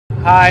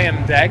Hi,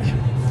 I'm Deck.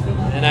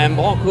 And I'm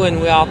Branco, and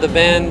we are the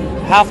band,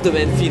 half the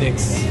band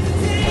Phoenix.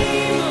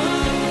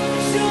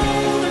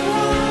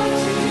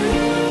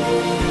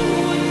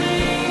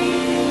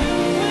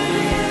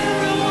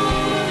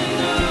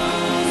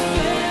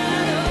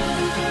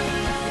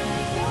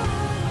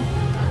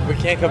 We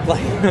can't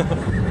complain.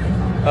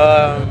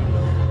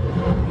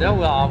 No,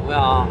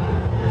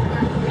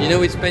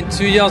 we spent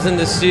 2 years in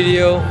the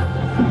studio,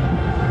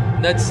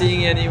 not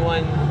seeing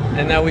anyone,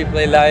 and now we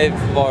play live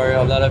for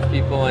a lot of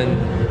people, and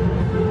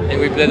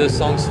we play the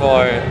songs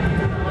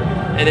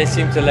and they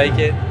seem to like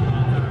it.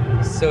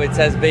 So it's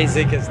as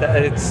basic as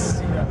that.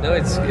 It's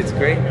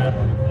great.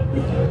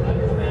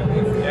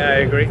 Yeah, I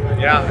agree.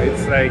 Yeah,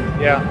 it's like,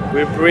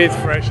 we breathe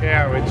fresh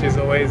air, which is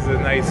always a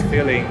nice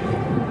feeling.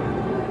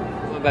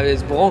 But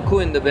it's Branco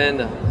in the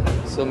band.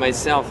 So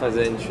myself, as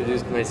I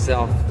introduced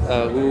myself,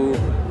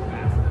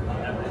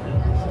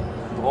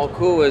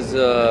 Branco was,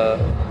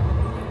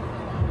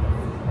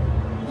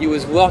 he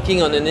was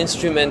working on an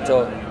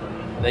instrumental,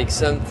 like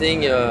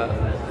something,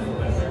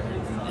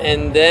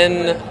 and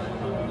then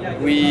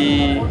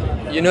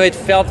it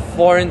felt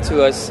foreign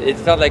to us. It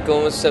felt like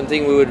almost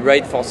something we would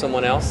write for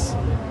someone else.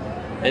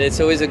 And it's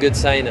always a good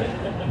sign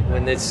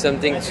when it's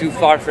something too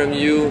far from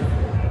you.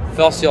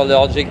 First you're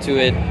allergic to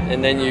it,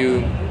 and then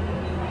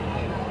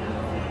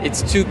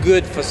it's too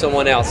good for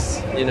someone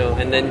else,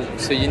 and then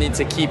so you need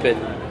to keep it.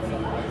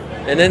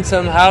 And then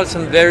somehow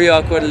some very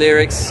awkward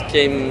lyrics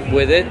came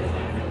with it.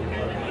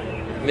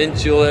 Mint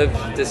julep,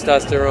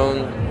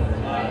 testosterone,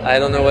 I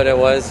don't know what it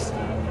was,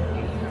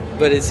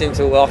 but it seemed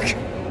to work.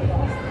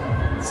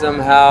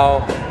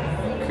 Somehow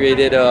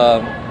created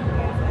a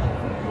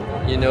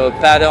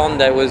pattern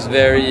that was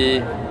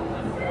very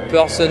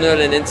personal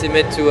and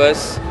intimate to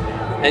us,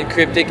 and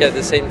cryptic at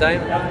the same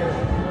time.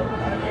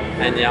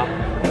 And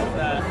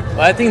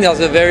well, I think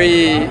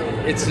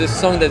it's a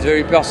song that's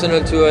very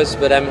personal to us,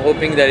 but I'm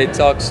hoping that it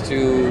talks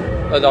to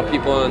other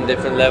people on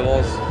different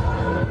levels.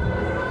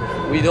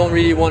 We don't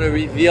really want to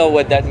reveal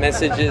what that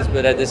message is,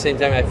 but at the same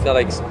time I feel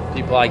like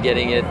people are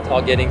getting it,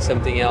 or getting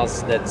something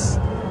else that's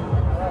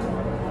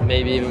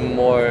maybe even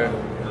more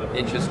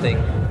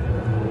interesting.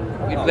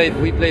 We played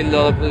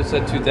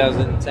Lollapalooza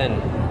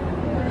 2010,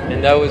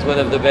 and that was one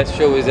of the best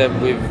shows that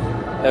we've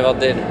ever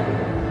did.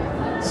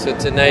 So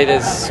tonight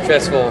is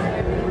stressful,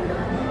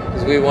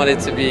 because we want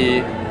it to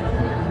be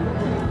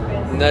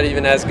not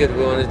even as good,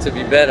 we want it to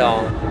be better.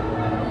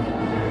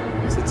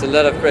 So it's a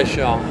lot of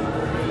pressure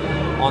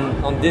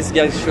on this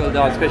guy's shoulder,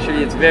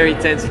 especially. It's very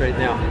tense right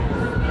now.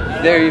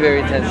 Very,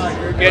 very tense.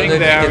 We're getting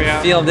there, you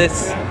can feel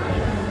this.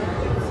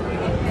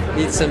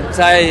 Need some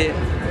Thai,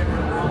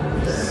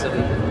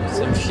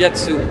 some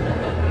shiatsu.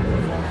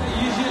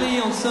 Usually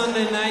on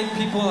Sunday night,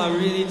 people are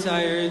really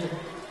tired.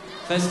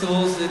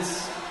 Festivals,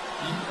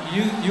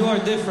 you are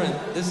different.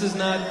 This is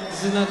not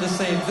the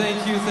same.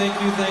 Thank you for being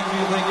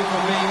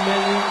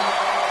many.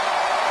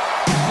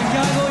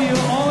 Chicago,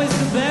 you're always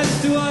the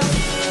best to us.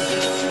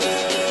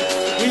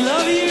 We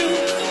love you.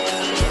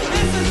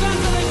 This is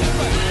Consolation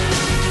Prize.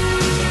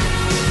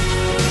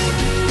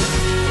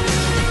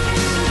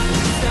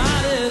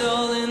 Started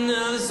all in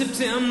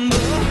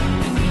September.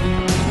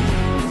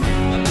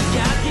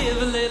 God give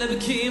a little,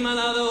 became a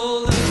lot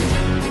older.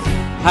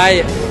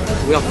 Hi,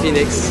 we are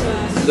Phoenix.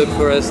 Look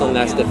for us on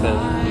Last.fm.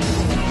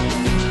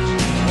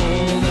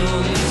 Hold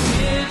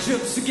on,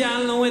 trips, you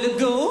got nowhere to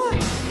go.